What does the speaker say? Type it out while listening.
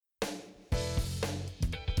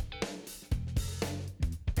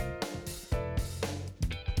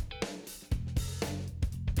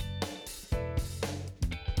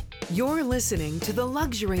You're listening to The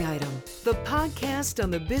Luxury Item, the podcast on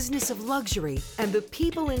the business of luxury and the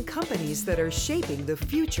people and companies that are shaping the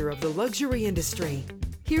future of the luxury industry.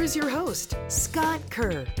 Here's your host, Scott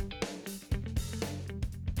Kerr.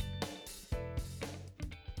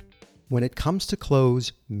 When it comes to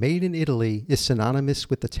clothes, made in Italy is synonymous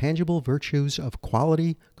with the tangible virtues of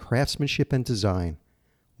quality, craftsmanship, and design.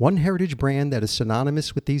 One heritage brand that is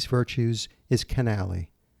synonymous with these virtues is Canali.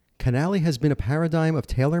 Canali has been a paradigm of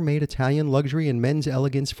tailor-made Italian luxury and men's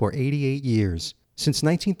elegance for 88 years. Since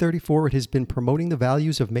 1934, it has been promoting the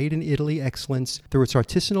values of made in Italy excellence through its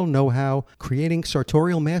artisanal know-how, creating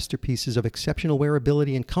sartorial masterpieces of exceptional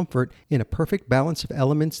wearability and comfort in a perfect balance of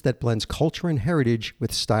elements that blends culture and heritage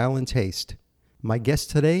with style and taste. My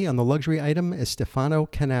guest today on The Luxury Item is Stefano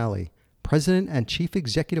Canali, President and Chief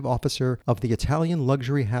Executive Officer of the Italian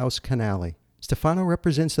luxury house Canali. Stefano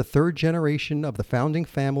represents the third generation of the founding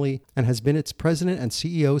family and has been its president and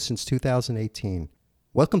CEO since 2018.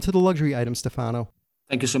 Welcome to The Luxury Item, Stefano.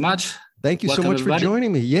 Thank you so much. Thank you Welcome, so much everybody. for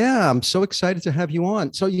joining me. Yeah, I'm so excited to have you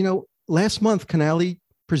on. So, last month, Canali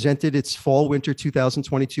presented its fall-winter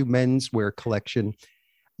 2022 menswear collection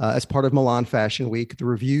as part of Milan Fashion Week. The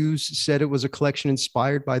reviews said it was a collection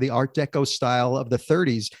inspired by the Art Deco style of the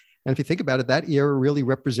 30s. And if you think about it, that era really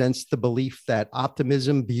represents the belief that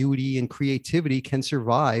optimism, beauty, and creativity can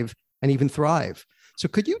survive and even thrive. So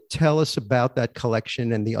could you tell us about that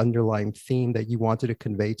collection and the underlying theme that you wanted to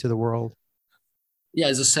convey to the world? Yeah,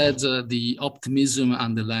 as I said, the optimism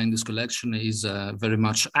underlying this collection is very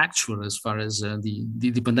much actual as far as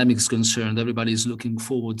the pandemic is concerned. Everybody is looking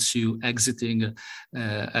forward to exiting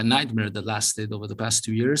a nightmare that lasted over the past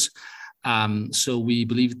 2 years. So we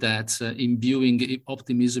believe that imbuing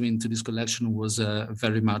optimism into this collection was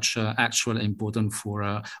very much actual and important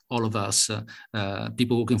for all of us,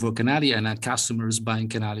 people working for Canali and customers buying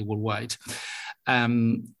Canali worldwide.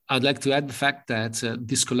 I'd like to add the fact that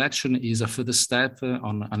this collection is a further step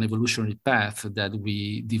on an evolutionary path that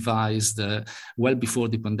we devised well before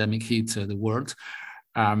the pandemic hit the world.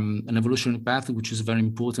 An evolutionary path which is very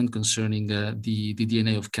important concerning the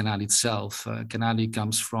DNA of Canali itself. Canali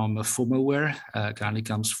comes from formal wear. Canali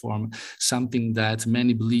comes from something that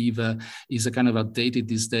many believe is a kind of outdated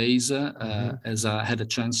these days. As I had a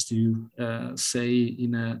chance to say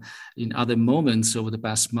in other moments over the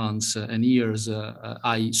past months and years,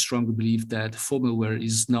 I strongly believe that formal wear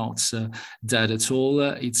is not dead at all.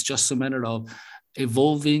 It's just a matter of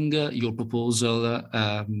evolving your proposal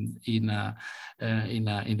in a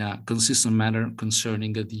consistent manner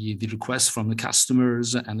concerning the requests from the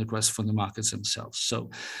customers and the requests from the markets themselves. So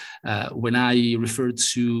when I refer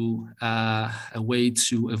to a way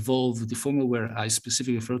to evolve the formal wear, I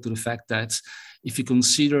specifically refer to the fact that if you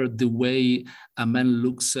consider the way a man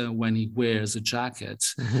looks when he wears a jacket,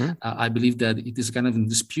 I believe that it is kind of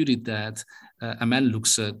undisputed that a man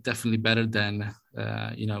looks definitely better than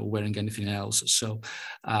wearing anything else. So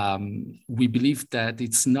we believe that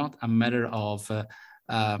it's not a matter of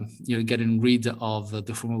getting rid of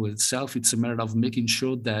the formal wear itself. It's a matter of making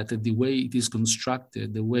sure that the way it is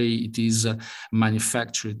constructed, the way it is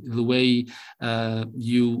manufactured, the way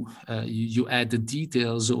you add the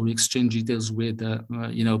details or exchange details with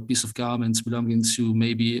a piece of garments belonging to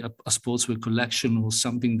maybe a sportswear collection or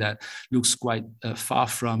something that looks quite far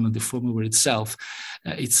from the formal wear itself.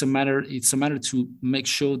 It's a matter to make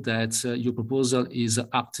sure that your proposal is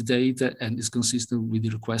up to date and is consistent with the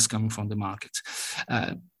requests coming from the market.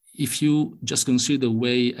 If you just consider the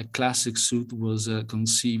way a classic suit was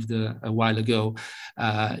conceived a while ago,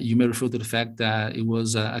 you may refer to the fact that it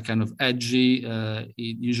was a kind of edgy.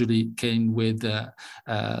 It usually came with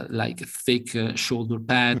like thick shoulder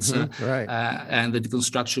pads, right. And the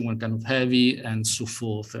construction were kind of heavy and so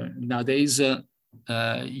forth. Nowadays,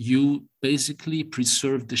 you basically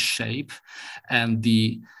preserve the shape and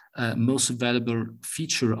the most valuable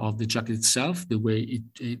feature of the jacket itself, the way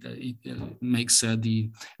it makes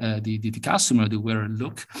the customer, the wearer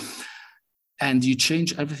look, and you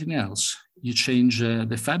change everything else. You change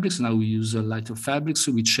the fabrics. Now we use lighter fabrics.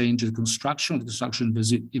 So we change the construction. The construction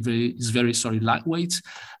is very lightweight.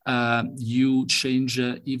 You change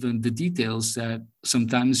even the details that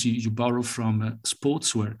sometimes you borrow from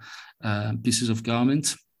sportswear pieces of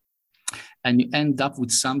garment, and you end up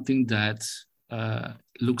with something that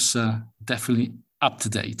looks definitely up to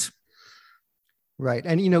date. Right.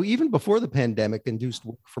 And, even before the pandemic induced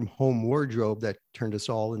work from home wardrobe that turned us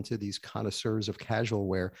all into these connoisseurs of casual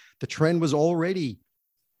wear, the trend was already,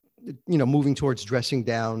 moving towards dressing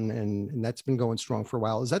down, and that's been going strong for a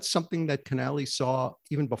while. Is that something that Canali saw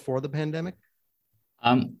even before the pandemic?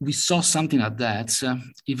 We saw something like that,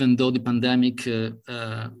 even though the pandemic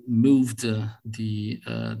moved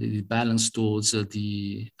the balance towards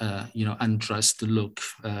the undressed look.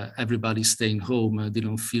 Everybody staying home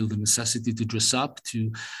didn't feel the necessity to dress up,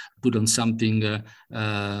 to put on something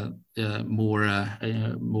more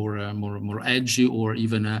edgy or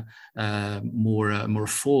even more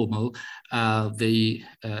formal. They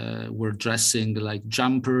were dressing like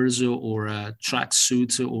jumpers or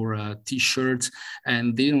tracksuits or t-shirts,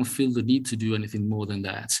 and they don't feel the need to do anything more than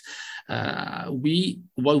that.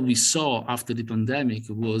 What we saw after the pandemic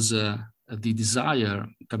was the desire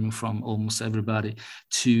coming from almost everybody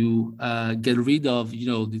to get rid of,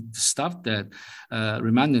 the stuff that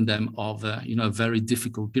reminded them of, a very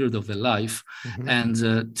difficult period of their life, and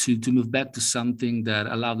to move back to something that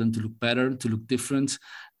allowed them to look better, to look different.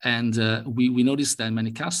 And we noticed that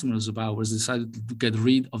many customers of ours decided to get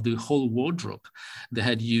rid of the whole wardrobe they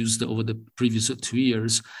had used over the previous 2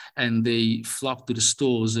 years, and they flocked to the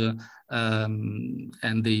stores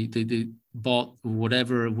and they bought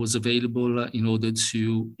whatever was available in order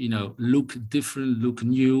to, look different, look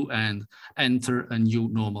new, and enter a new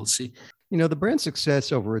normalcy. The brand's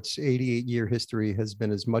success over its 88-year history has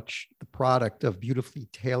been as much the product of beautifully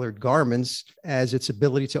tailored garments as its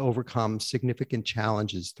ability to overcome significant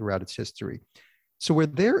challenges throughout its history. So were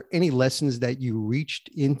there any lessons that you reached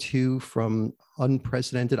into from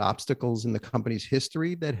unprecedented obstacles in the company's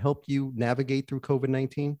history that helped you navigate through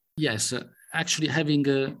COVID-19? Yes, actually having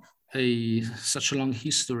such a long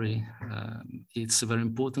history, it's very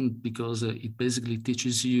important because it basically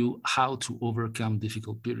teaches you how to overcome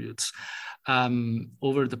difficult periods.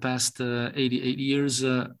 Over the past 88 years,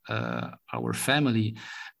 our family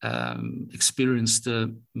experienced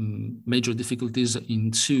major difficulties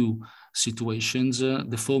in two situations,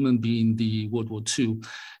 the former being the World War II,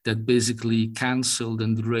 that basically canceled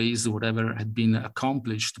and erased whatever had been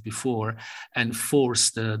accomplished before and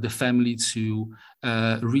forced the family to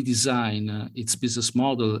redesign its business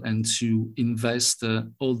model and to invest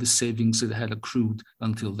all the savings that had accrued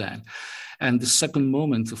until then. And the second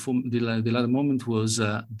moment, the latter moment, was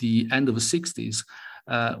the end of the 60s,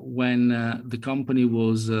 when the company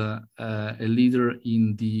was a leader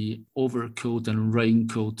in the overcoat and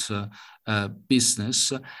raincoat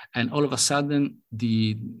business, and all of a sudden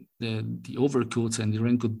the overcoat and the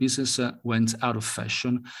raincoat business went out of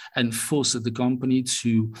fashion and forced the company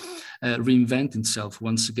to reinvent itself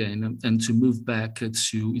once again and to move back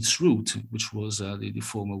to its root, which was the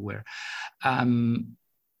formal wear.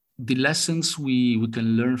 The lessons we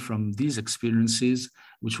can learn from these experiences,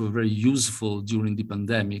 which were very useful during the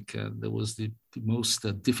pandemic, that was the most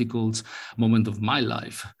difficult moment of my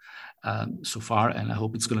life so far, and I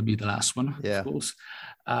hope it's going to be the last one, of course,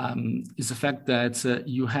 is the fact that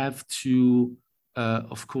you have to,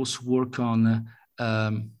 of course, work on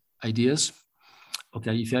ideas.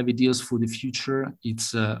 Okay, if you have ideas for the future,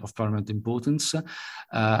 it's of paramount importance.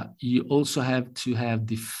 You also have to have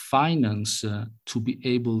the finance to be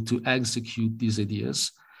able to execute these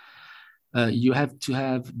ideas. You have to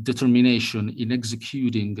have determination in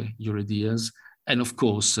executing your ideas. And of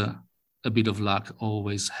course, a bit of luck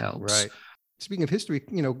always helps. Right. Speaking of history,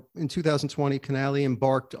 in 2020, Canali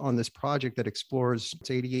embarked on this project that explores its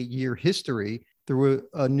 88-year history through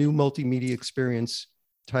a new multimedia experience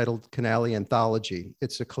titled Canali Anthology.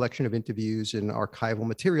 It's a collection of interviews and archival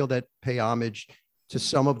material that pay homage to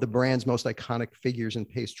some of the brand's most iconic figures and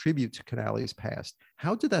pays tribute to Canali's past.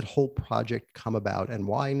 How did that whole project come about, and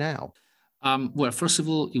why now? Well, first of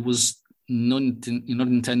all, it was not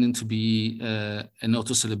intended to be an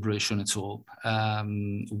auto celebration at all.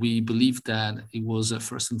 We believed that it was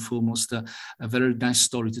first and foremost a very nice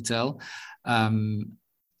story to tell.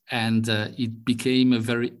 And it became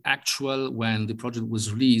very actual when the project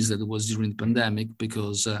was released, that it was during the pandemic,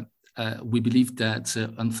 because we believe that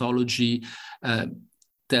anthology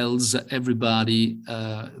tells everybody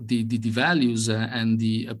the values and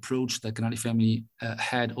the approach that Canali family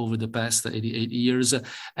had over the past 88 years.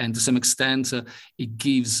 And to some extent, it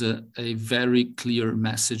gives a very clear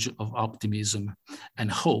message of optimism and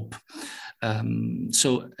hope.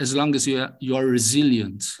 So as long as you are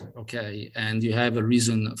resilient, okay, and you have a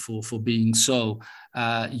reason for being so,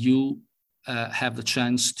 you have the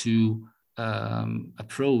chance to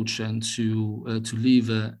approach and to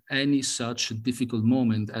live any such difficult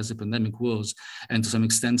moment as the pandemic was, and to some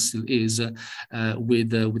extent still is, with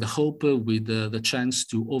the hope, with the chance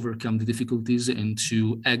to overcome the difficulties and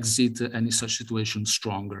to exit any such situation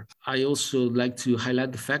stronger. I also like to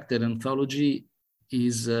highlight the fact that anthology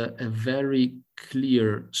is a very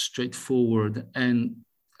clear, straightforward, and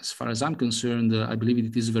as far as I'm concerned, I believe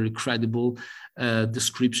it is a very credible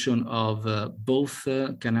description of both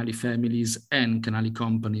Canali families and Canali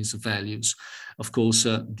companies' values. Of course,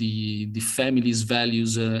 the family's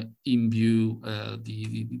values imbue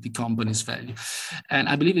the company's value. And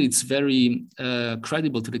I believe it's very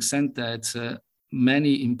credible to the extent that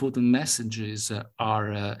many important messages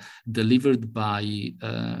are delivered by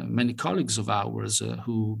many colleagues of ours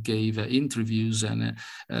who gave interviews and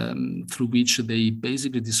through which they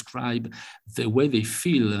basically describe the way they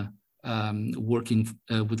feel working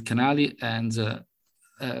with Canali, and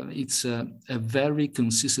it's a very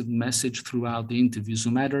consistent message throughout the interviews,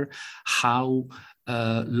 no matter how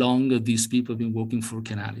long these people have been working for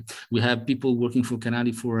Canali. We have people working for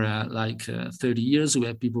Canali for 30 years. We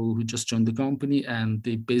have people who just joined the company, and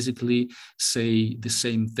they basically say the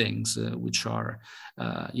same things, which are,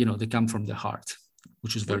 they come from the heart,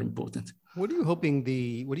 which is very important. What are you hoping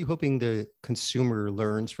the consumer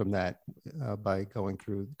learns from that by going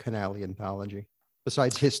through Canali Anthology?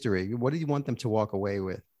 Besides history, what do you want them to walk away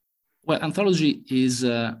with? Well, anthology is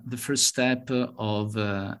the first step of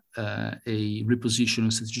a reposition,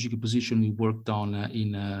 a strategic reposition we worked on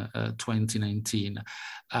in 2019.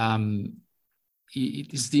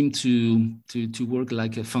 It is deemed to work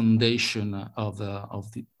like a foundation of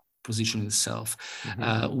the position itself.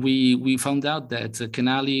 Mm-hmm. We found out that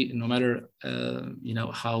Canali, no matter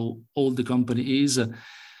how old the company is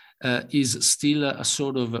still a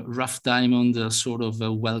sort of rough diamond, a sort of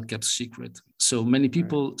a well-kept secret. So many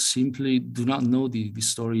people simply do not know the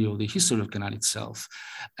story or the history of Canali itself.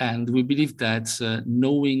 And we believe that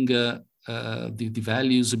knowing the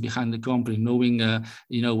values behind the company, knowing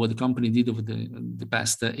what the company did over the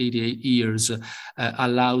past 88 years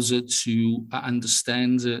allows it to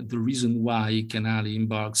understand the reason why Canali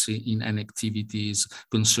embarks in any activities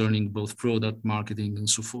concerning both product, marketing, and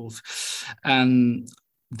so forth. And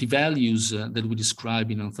the values that we describe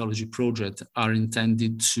in Anthology Project are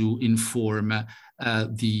intended to inform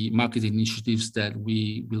the market initiatives that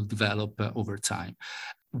we will develop over time.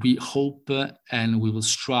 We hope and we will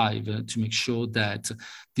strive to make sure that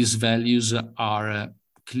these values are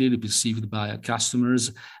clearly perceived by our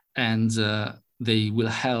customers, and they will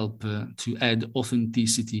help to add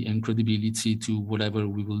authenticity and credibility to whatever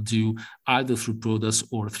we will do, either through products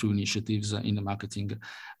or through initiatives in the marketing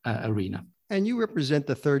arena. And you represent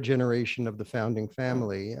the third generation of the founding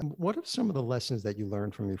family. What are some of the lessons that you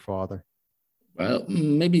learned from your father? Well,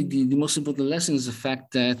 maybe the most important lesson is the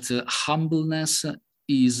fact that humbleness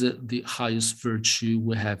is the highest virtue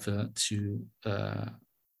we have to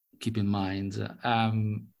keep in mind.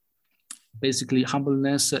 Basically,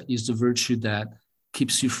 humbleness is the virtue that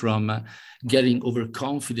keeps you from getting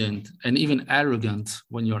overconfident and even arrogant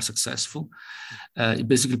when you are successful. It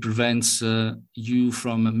basically prevents you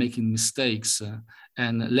from making mistakes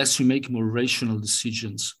and lets you make more rational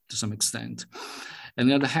decisions to some extent. On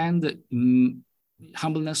the other hand,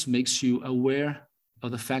 humbleness makes you aware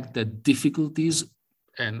of the fact that difficulties,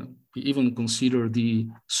 and we even consider the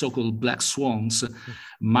so-called black swans,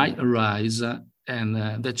 might arise,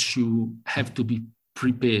 and that you have to be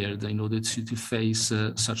prepared in order to face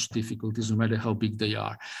such difficulties, no matter how big they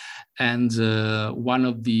are. And one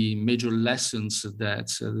of the major lessons that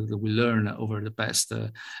we learn over the past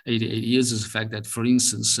 88 years is the fact that, for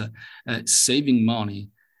instance, saving money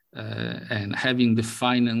and having the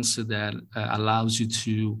finance that allows you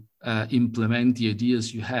to implement the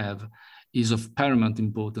ideas you have is of paramount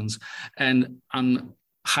importance. And I'm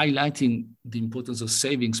highlighting the importance of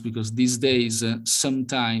savings because these days,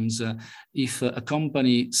 sometimes if a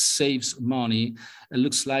company saves money, it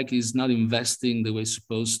looks like it's not investing the way it's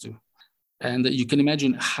supposed to. And you can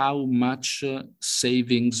imagine how much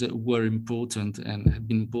savings were important and have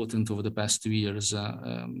been important over the past 2 years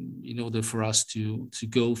in order for us to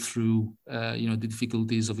go through the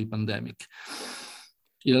difficulties of the pandemic.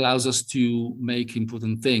 It allows us to make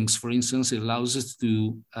important things. For instance, it allows us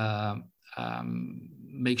to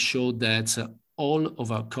make sure that all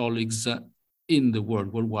of our colleagues in the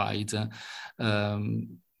world, worldwide,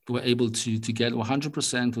 were able to get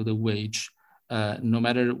 100% of the wage, no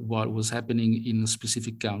matter what was happening in a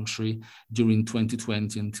specific country during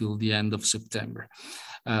 2020 until the end of September.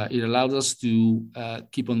 It allowed us to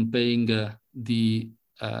keep on paying the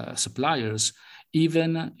suppliers,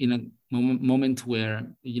 even in a moment where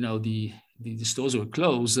the stores were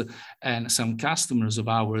closed and some customers of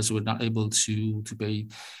ours were not able to pay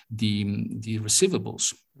the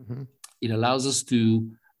receivables. Mm-hmm. It allows us to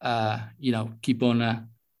keep on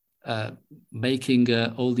making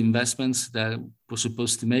all the investments that we're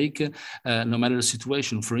supposed to make, no matter the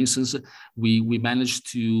situation. For instance, we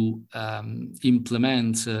managed to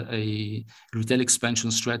implement a retail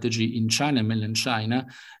expansion strategy in China, mainland China,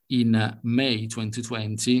 in May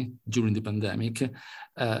 2020 during the pandemic,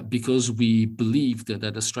 because we believed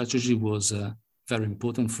that the strategy was very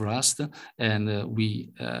important for us, and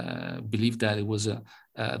we believed that it was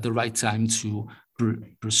the right time to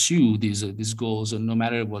pursue these goals, no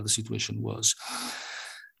matter what the situation was.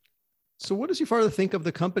 So what does your father think of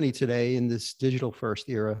the company today in this digital first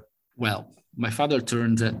era? Well, my father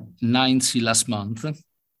turned 90 last month.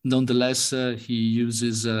 Nonetheless, he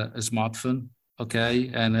uses a smartphone. Okay,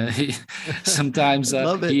 and he sometimes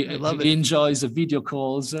he enjoys video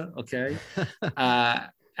calls. Okay,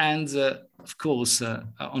 and of course,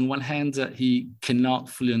 on one hand, he cannot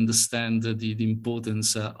fully understand the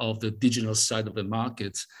importance of the digital side of the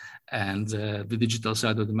market and the digital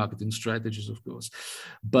side of the marketing strategies, of course.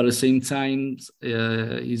 But at the same time,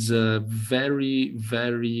 he's very,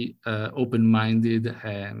 very open-minded,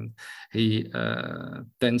 and he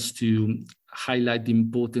tends to highlight the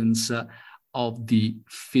importance of the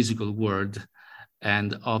physical world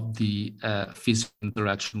and of the physical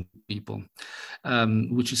interaction with people,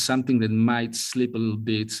 which is something that might slip a little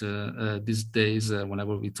bit these days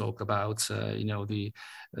whenever we talk about,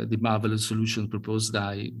 the marvelous solution proposed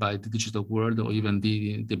by the digital world, or even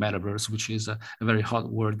the metaverse, which is a very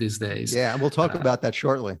hot word these days. Yeah, and we'll talk about that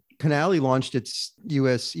shortly. Canali launched its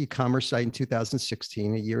US e-commerce site in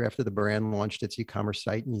 2016, a year after the brand launched its e-commerce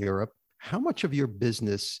site in Europe. How much of your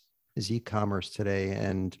business is e-commerce today,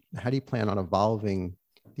 and how do you plan on evolving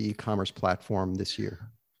the e-commerce platform this year?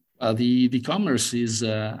 The e-commerce is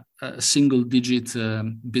a single-digit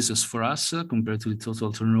business for us compared to the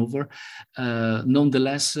total turnover.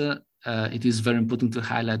 Nonetheless, it is very important to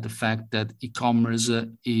highlight the fact that e-commerce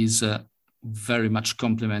is very much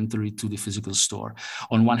complementary to the physical store.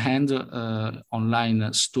 On one hand,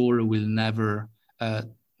 online store will never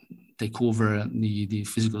take over the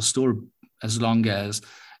physical store. As long as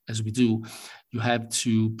we do, you have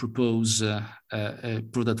to propose a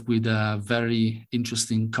product with a very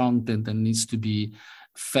interesting content that needs to be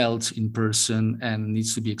felt in person and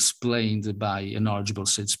needs to be explained by a knowledgeable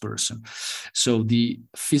salesperson. So the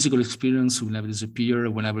physical experience will never disappear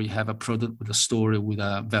whenever you have a product with a story with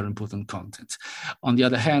a very important content. On the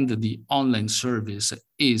other hand, the online service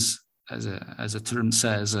is, as a term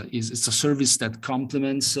says, it's a service that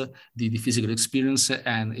complements the physical experience,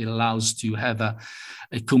 and it allows to have a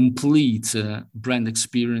complete brand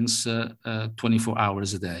experience 24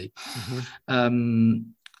 hours a day. Mm-hmm.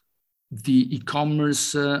 The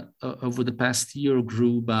e-commerce over the past year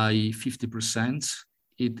grew by 50%.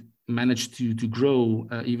 It managed to grow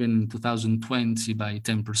even in 2020 by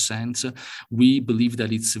 10%. We believe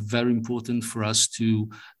that it's very important for us to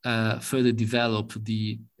further develop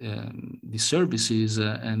the services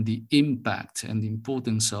and the impact and the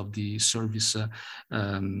importance of the service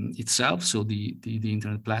itself, so the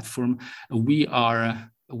internet platform. We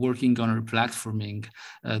are working on our platforming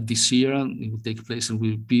this year. It will take place and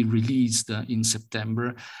will be released in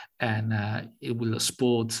September, and it will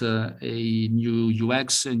support a new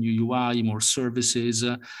UX, a new UI, more services,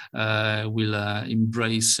 will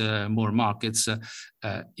embrace more markets.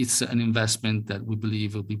 It's an investment that we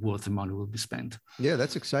believe will be worth the money will be spent. Yeah,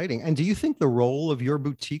 that's exciting. And do you think the role of your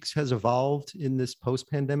boutiques has evolved in this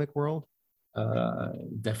post-pandemic world?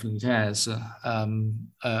 Definitely has.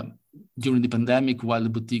 During the pandemic, while the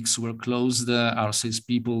boutiques were closed, our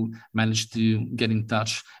salespeople managed to get in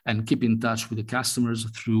touch and keep in touch with the customers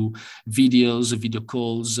through videos, video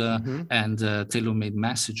calls, and tailor-made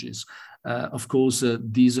messages. Of course,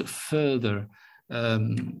 these further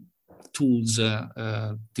tools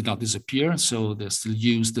did not disappear, so they're still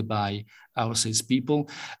used by our salespeople.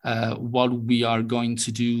 What we are going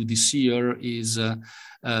to do this year is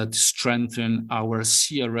to strengthen our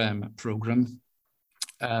CRM program.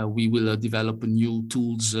 We will develop new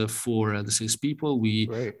tools for the salespeople. We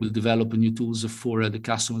will develop new tools for the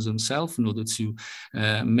customers themselves in order to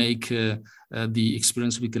make the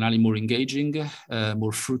experience with Canali more engaging,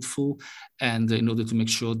 more fruitful, and in order to make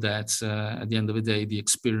sure that at the end of the day, the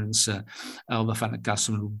experience of a final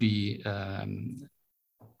customer will be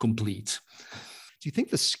complete. Do you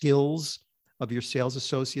think the skills of your sales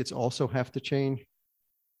associates also have to change?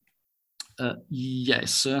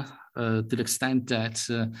 Yes, to the extent that,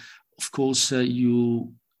 of course,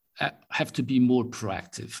 you have to be more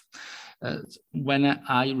proactive. When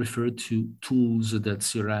I refer to tools that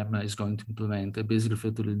CRM is going to implement, I basically refer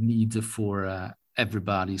to the need for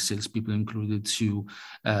everybody, salespeople included, to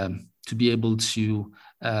be able to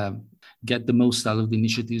get the most out of the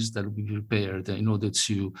initiatives that we prepared in order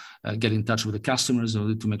to get in touch with the customers, in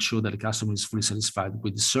order to make sure that the customer is fully satisfied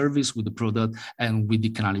with the service, with the product, and with the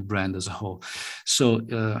Canali brand as a whole. So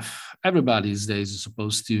everybody these days is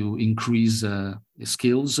supposed to increase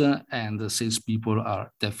skills, and the salespeople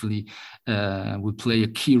are definitely will play a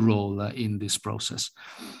key role in this process.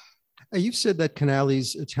 You've said that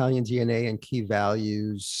Canali's Italian DNA and key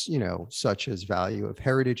values, such as value of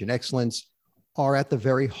heritage and excellence, are at the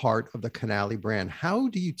very heart of the Canali brand. How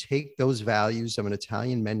do you take those values of an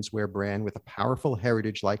Italian menswear brand with a powerful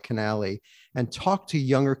heritage like Canali and talk to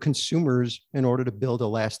younger consumers in order to build a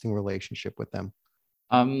lasting relationship with them?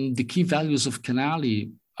 The key values of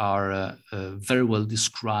Canali are very well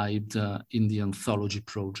described in the anthology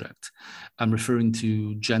project. I'm referring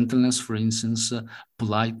to gentleness, for instance,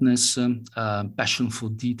 politeness, passion for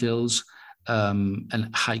details, and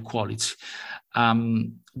high quality,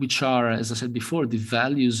 which are, as I said before, the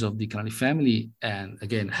values of the Canali family. And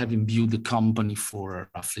again, having built the company for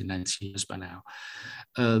roughly 90 years by now.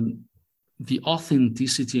 The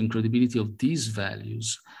authenticity and credibility of these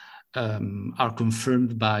values are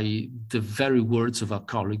confirmed by the very words of our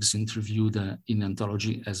colleagues interviewed in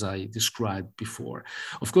Anthology, as I described before.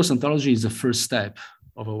 Of course, Anthology is the first step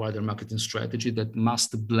of a wider marketing strategy that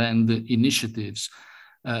must blend initiatives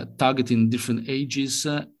targeting different ages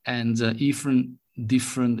and even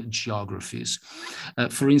different geographies.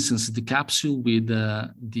 For instance, the capsule with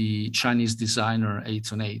the Chinese designer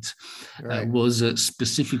 8on8 was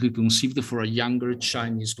specifically conceived for a younger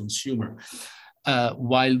Chinese consumer.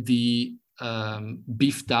 While the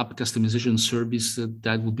beefed up customization service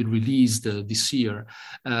that will be released this year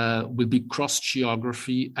will be cross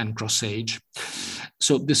geography and cross age.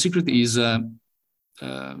 So the secret is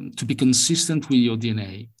to be consistent with your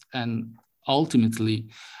DNA and ultimately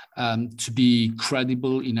to be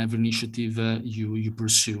credible in every initiative you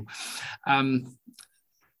pursue.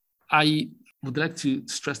 I would like to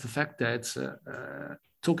stress the fact that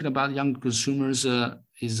talking about young consumers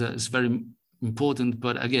is very important,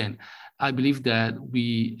 but again, I believe that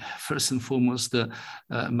we first and foremost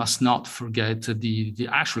must not forget the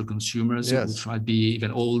actual consumers, which might be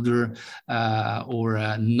even older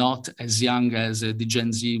or not as young as the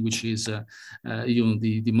Gen Z, which is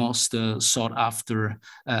the most sought after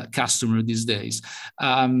customer these days.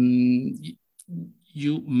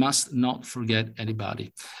 You must not forget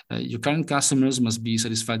anybody. Your current customers must be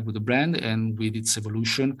satisfied with the brand and with its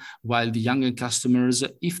evolution, while the younger customers,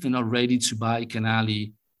 if they're not ready to buy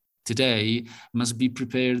Canali today, must be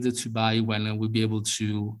prepared to buy when we'll be able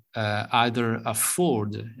to either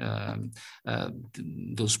afford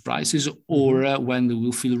those prices or when they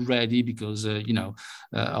will feel ready because of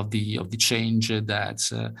the change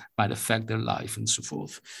that might affect their life and so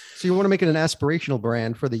forth. So you want to make it an aspirational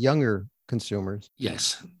brand for the younger consumers?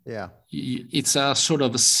 Yes. Yeah. It's a sort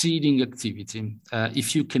of a seeding activity.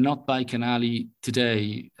 If you cannot buy Canali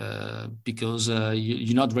today because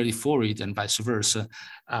you're not ready for it, and vice versa,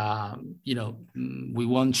 we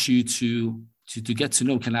want you to get to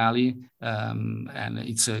know Canali and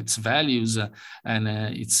its values and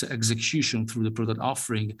its execution through the product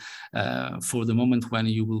offering for the moment when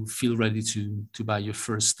you will feel ready to buy your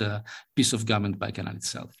first piece of garment by Canali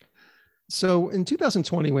itself. So in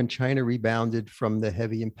 2020, when China rebounded from the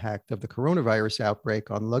heavy impact of the coronavirus outbreak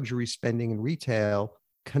on luxury spending and retail,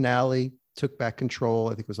 Canali took back control.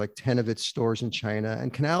 I think it was like 10 of its stores in China.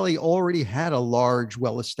 And Canali already had a large,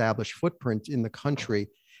 well-established footprint in the country.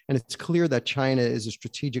 And it's clear that China is a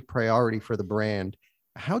strategic priority for the brand.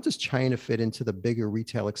 How does China fit into the bigger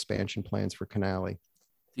retail expansion plans for Canali?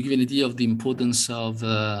 To give you an idea of the importance of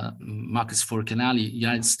markets for Canali,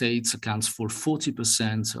 United States accounts for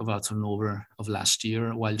 40% of our turnover of last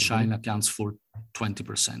year, while China accounts for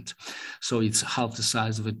 20%. So it's half the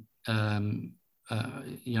size of the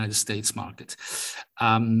United States market.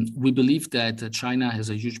 We believe that China has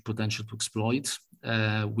a huge potential to exploit.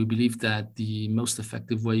 We believe that the most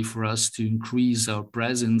effective way for us to increase our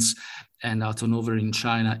presence and our turnover in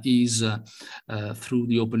China is through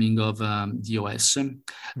the opening of DOS.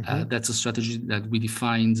 That's a strategy that we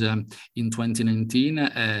defined in 2019,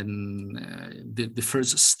 and the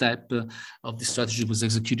first step of the strategy was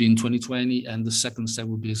executed in 2020, and the second step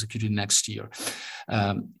will be executed next year.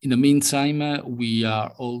 In the meantime, we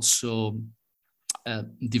are also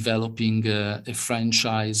developing a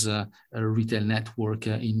franchise retail network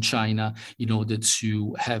in China in order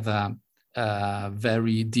to have a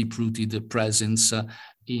very deep-rooted presence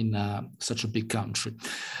in such a big country.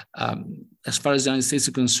 As far as the United States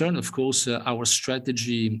is concerned, of course, our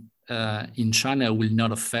strategy in China will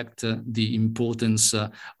not affect the importance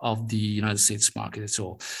of the United States market at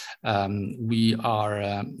all. We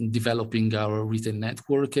are developing our retail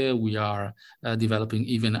network. We are developing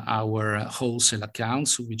even our wholesale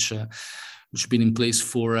accounts, which have been in place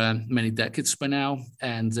for many decades by now.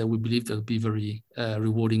 And we believe that will be very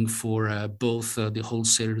rewarding for both the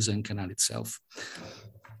wholesalers and Canali itself.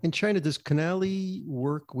 In China, does Canali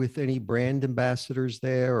work with any brand ambassadors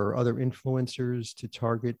there or other influencers to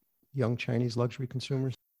target young Chinese luxury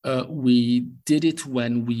consumers? We did it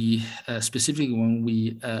when we, specifically when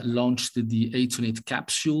we launched the 828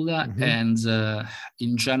 capsule. And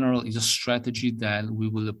in general, it's a strategy that we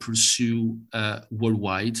will pursue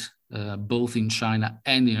worldwide, both in China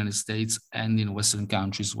and the United States and in Western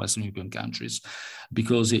countries, Western European countries,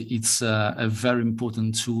 because it's a very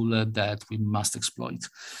important tool that we must exploit.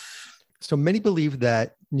 So many believe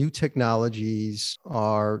that new technologies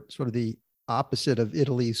are sort of the opposite of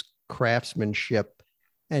Italy's craftsmanship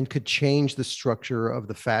and could change the structure of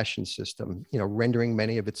the fashion system, rendering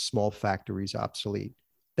many of its small factories obsolete.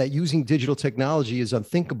 That using digital technology is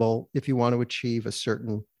unthinkable if you want to achieve a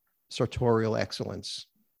certain sartorial excellence.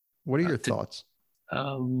 What are your thoughts?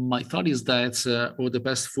 My thought is that over the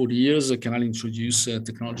past 40 years, Canali introduced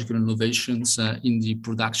technological innovations in the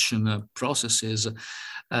production processes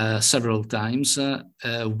several times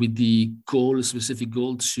with the specific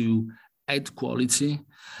goal to add quality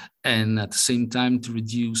and at the same time to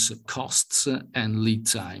reduce costs and lead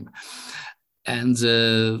time. And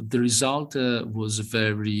the result was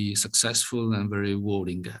very successful and very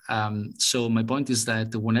rewarding. So my point is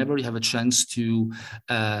that whenever you have a chance to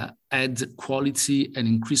add quality and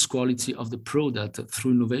increase quality of the product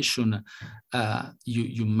through innovation,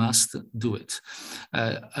 you must do it.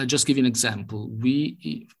 I'll just give you an example.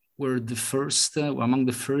 We were the first, among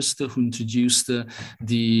the first who introduced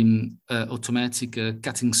the automatic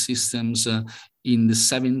cutting systems in the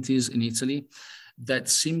 70s in Italy, that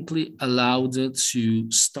simply allowed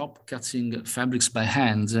to stop cutting fabrics by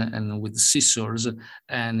hand and with scissors,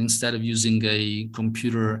 and instead of using a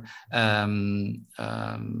computer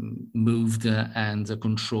moved and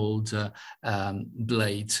controlled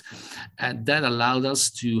blade. And that allowed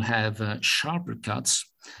us to have sharper cuts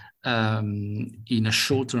in a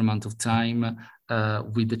shorter amount of time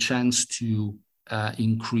with the chance to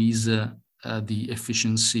increase the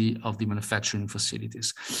efficiency of the manufacturing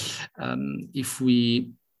facilities. If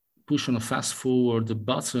we push on a fast forward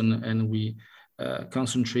button and we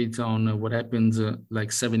concentrate on what happened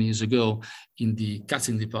like 7 years ago in the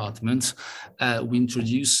cutting department, we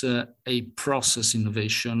introduced a process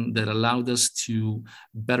innovation that allowed us to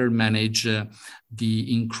better manage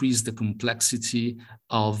the increased complexity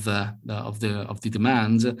of the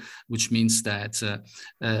demand, which means that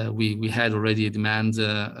we had already a demand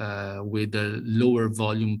with a lower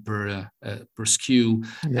volume per SKU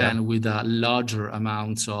and with a larger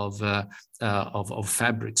amount of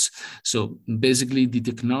fabrics. So basically, the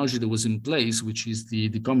technology that was in place, which is the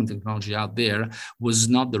common technology out there, was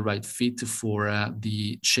not the right fit for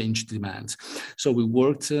the changed demand. So we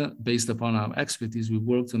worked based upon our expertise. We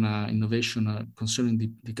worked on innovation concerning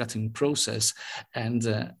the cutting process, and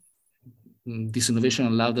this innovation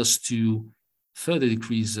allowed us to further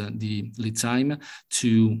decrease the lead time,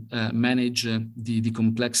 to manage the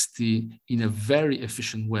complexity in a very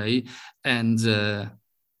efficient way, and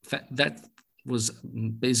that was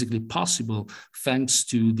basically possible thanks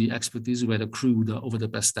to the expertise we had accrued over the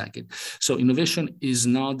past decade. So innovation is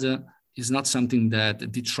not something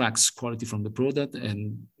that detracts quality from the product,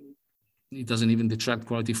 and it doesn't even detract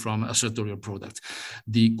quality from a sartorial product.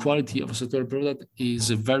 The quality of a sartorial product is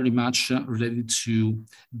very much related to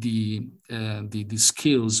the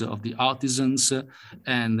skills of the artisans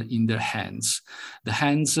and in their hands. The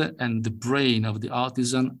hands and the brain of the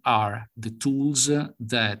artisan are the tools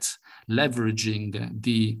that, leveraging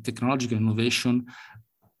the technological innovation,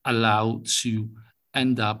 allow to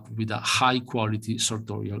end up with a high quality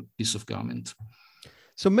sartorial piece of garment.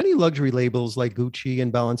 So many luxury labels like Gucci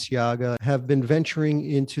and Balenciaga have been venturing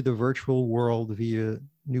into the virtual world via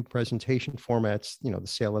new presentation formats, the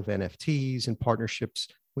sale of NFTs and partnerships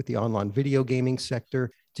with the online video gaming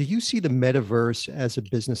sector. Do you see the metaverse as a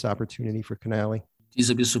business opportunity for Canali? It's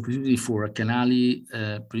a business opportunity for Canali,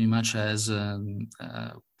 pretty much as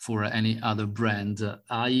for any other brand.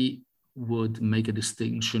 I would make a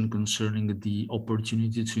distinction concerning the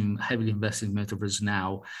opportunity to heavily invest in metaverse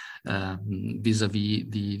now, vis-a-vis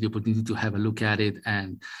the opportunity to have a look at it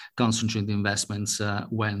and concentrate the investments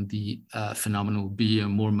when the phenomenon will be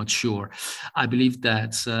more mature. I believe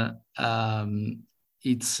that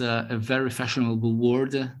it's a very fashionable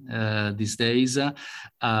word these days.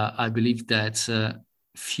 I believe that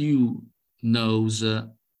few knows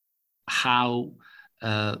how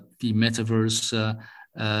the metaverse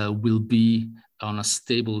will be on a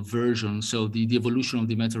stable version. So the evolution of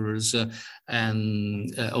the metaverse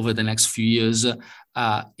and over the next few years,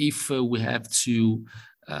 if we have to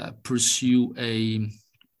pursue a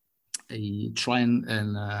trial,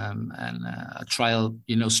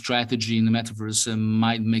 strategy in the metaverse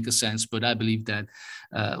might make a sense, but I believe that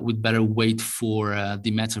we'd better wait for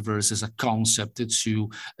the metaverse as a concept to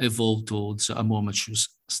evolve towards a more mature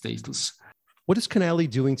status. What is Canali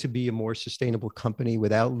doing to be a more sustainable company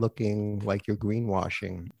without looking like you're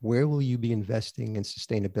greenwashing? Where will you be investing in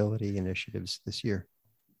sustainability initiatives this year?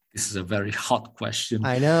 This is a very hot question.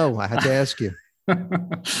 I know. I had to ask you.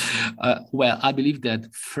 Well, I believe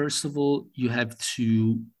that, first of all, you have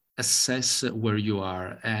to assess where you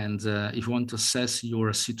are. And if you want to assess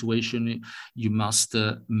your situation, you must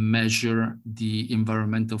measure the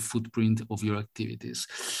environmental footprint of your activities.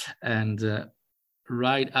 And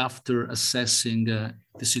right after assessing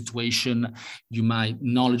the situation, you might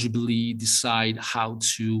knowledgeably decide how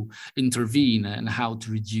to intervene and how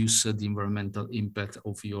to reduce the environmental impact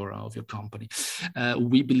of your company.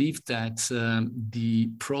 We believe that the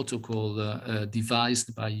protocol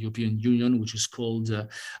devised by European Union, which is called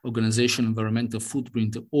Organization Environmental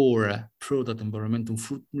Footprint or Product Environmental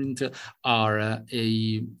Footprint, are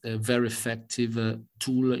a very effective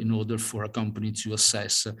tool in order for a company to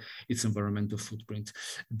assess its environmental footprint.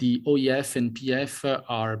 The OEF and PF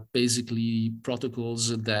are basically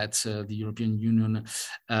protocols that the European Union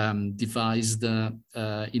devised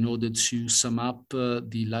in order to sum up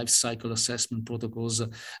the life cycle assessment protocols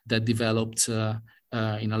that developed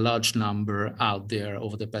in a large number out there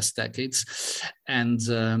over the past decades. And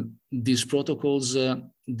these protocols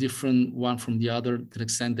different one from the other to the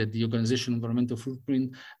extent that the organization environmental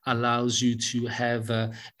footprint allows you to have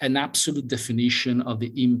an absolute definition of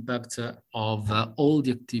the impact of all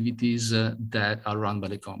the activities that are run by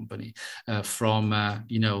the company, from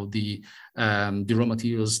the raw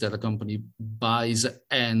materials that a company buys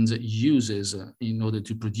and uses in order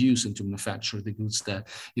to produce and to manufacture the goods that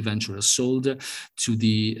eventually are sold, to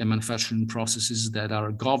the manufacturing processes that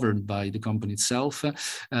are governed by the company itself,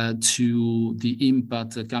 to the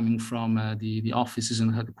impact coming from the offices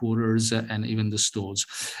and headquarters and even the stores.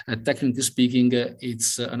 Technically speaking,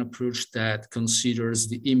 it's an approach that considers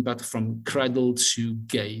the impact from cradle to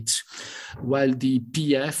gate, while the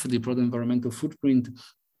PF, the product environmental footprint,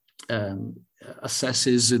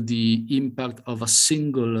 assesses the impact of a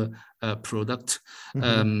single product,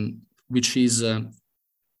 which is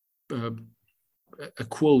a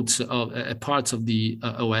quote of a part of the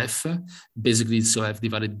OF. Basically, it's OF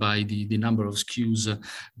divided by the number of SKUs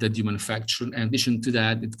that you manufacture. In addition to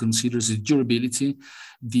that, it considers the durability,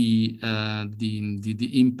 the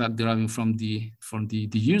impact deriving from the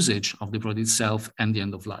usage of the product itself, and the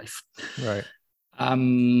end of life. Right.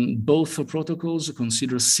 Both protocols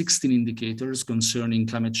consider 16 indicators concerning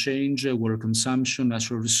climate change, water consumption,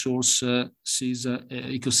 natural resources,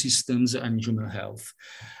 ecosystems, and human health.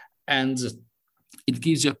 And it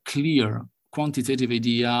gives you a clear quantitative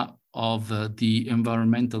idea of the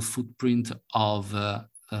environmental footprint of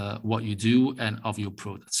what you do and of your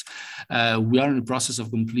products. We are in the process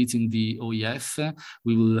of completing the OEF.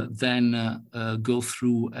 We will then go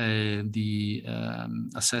through the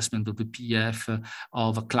assessment of the PF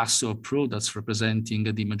of a cluster of products representing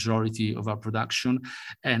the majority of our production.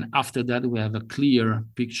 And after that, we have a clear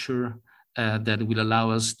picture that will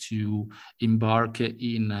allow us to embark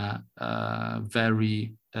in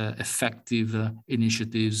very effective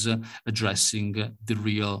initiatives addressing the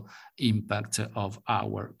real impact of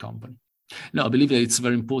our company. No, I believe that it's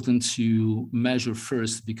very important to measure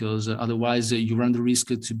first, because otherwise you run the risk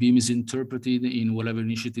to be misinterpreted in whatever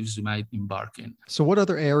initiatives you might embark in. So what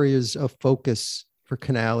other areas of focus for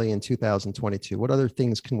Canali in 2022? What other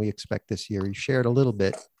things can we expect this year? You shared a little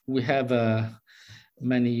bit. We have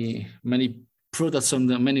many products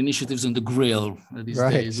many initiatives on the grill these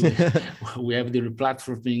days. We have the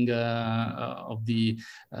replatforming of the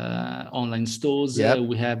online stores. Yep.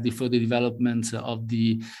 We have the further development of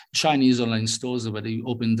the Chinese online stores that they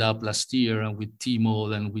opened up last year with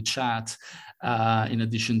Tmall and WeChat, in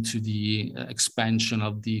addition to the expansion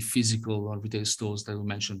of the physical retail stores that we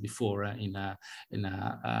mentioned before in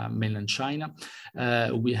mainland China.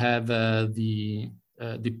 We have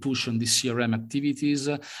the push on the CRM activities.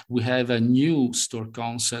 We have a new store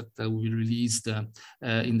concept that we released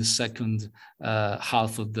in the second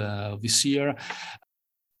half of this year.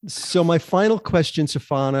 So my final question,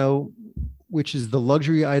 Stefano, which is the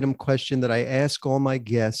luxury item question that I ask all my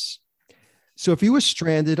guests. So if you were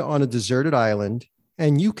stranded on a deserted island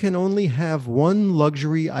and you can only have one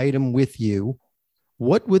luxury item with you,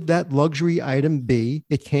 what would that luxury item be?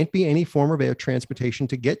 It can't be any form of air transportation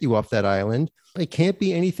to get you off that island. It can't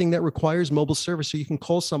be anything that requires mobile service so you can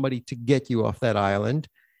call somebody to get you off that island.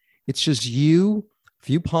 It's just you, a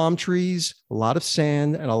few palm trees, a lot of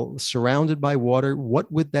sand, and surrounded by water.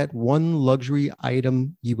 What would that one luxury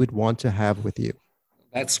item you would want to have with you?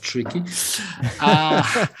 That's tricky.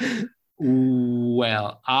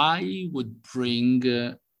 Well, I would bring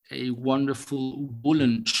a wonderful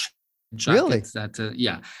woolen jacket. Really?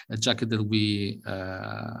 A jacket that we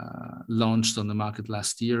launched on the market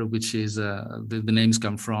last year, which is the names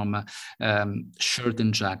come from shirt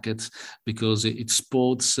and jacket, because it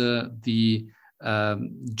sports the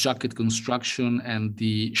jacket construction and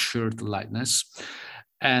the shirt lightness.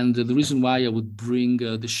 And the reason why I would bring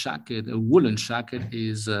the jacket, a woolen jacket,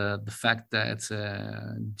 is the fact that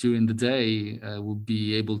during the day will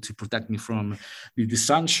be able to protect me from the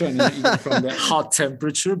sunshine and even from the hot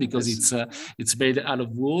temperature, because it's made out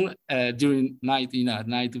of wool. During night, at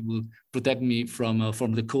night it will protect me from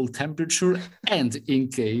the cold temperature, and in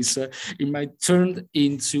case it might turn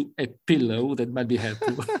into a pillow that might be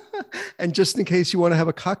helpful. And just in case you want to have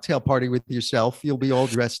a cocktail party with yourself, you'll be all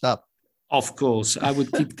dressed up. Of course, I would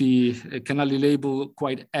keep the Canali label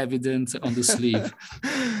quite evident on the sleeve.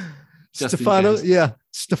 Stefano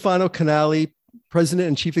Canali, President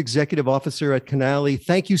and Chief Executive Officer at Canali.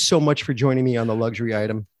 Thank you so much for joining me on The Luxury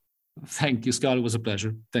Item. Thank you, Scott. It was a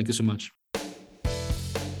pleasure. Thank you so much.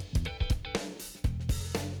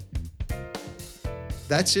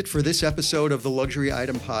 That's it for this episode of the Luxury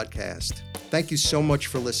Item Podcast. Thank you so much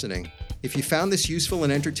for listening. If you found this useful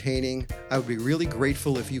and entertaining, I would be really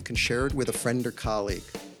grateful if you can share it with a friend or colleague.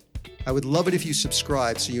 I would love it if you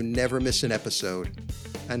subscribe so you never miss an episode.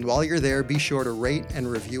 And while you're there, be sure to rate and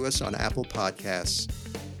review us on Apple Podcasts.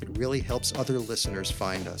 It really helps other listeners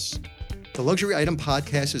find us. The Luxury Item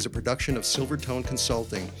Podcast is a production of Silvertone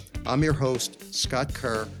Consulting. I'm your host, Scott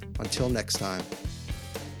Kerr. Until next time.